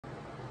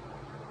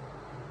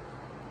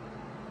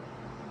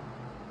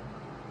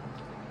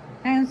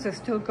Fans are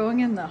still going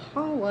in the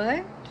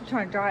hallway to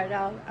try and dry it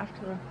out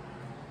after the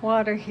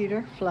water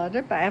heater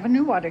flooded, but I have a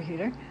new water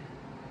heater.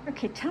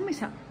 Okay, tell me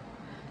something.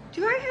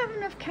 Do I have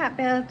enough cat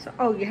beds?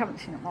 Oh, you haven't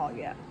seen them all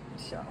yet,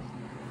 so.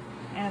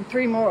 And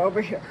 3 more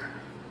over here.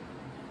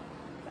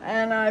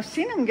 And I've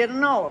seen them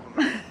getting all of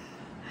them.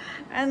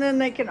 And then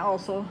they can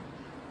also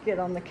get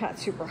on the cat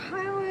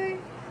superhighway.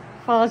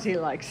 Fozzie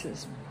likes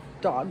his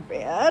dog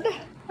bed.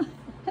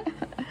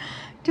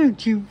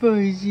 Don't you,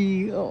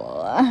 Fozzie?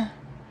 Aw.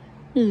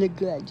 Look,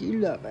 glad you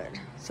love it.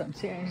 So I'm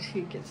saying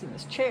he gets in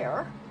his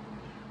chair.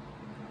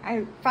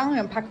 I finally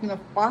unpacked enough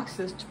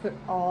boxes to put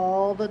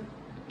all the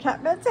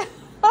cat beds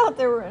out.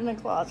 They were in the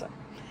closet.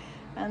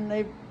 And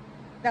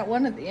that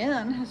one at the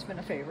end has been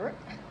a favorite.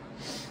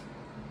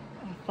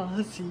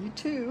 Fuzzy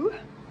too.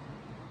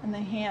 And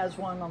then he has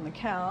one on the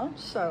couch,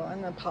 so,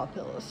 and the paw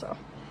pillow, so.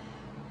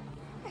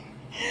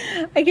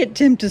 I get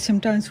tempted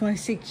sometimes when I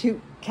see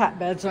cute cat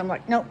beds. I'm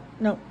like, nope,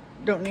 nope,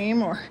 don't need any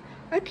more.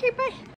 Okay, bye.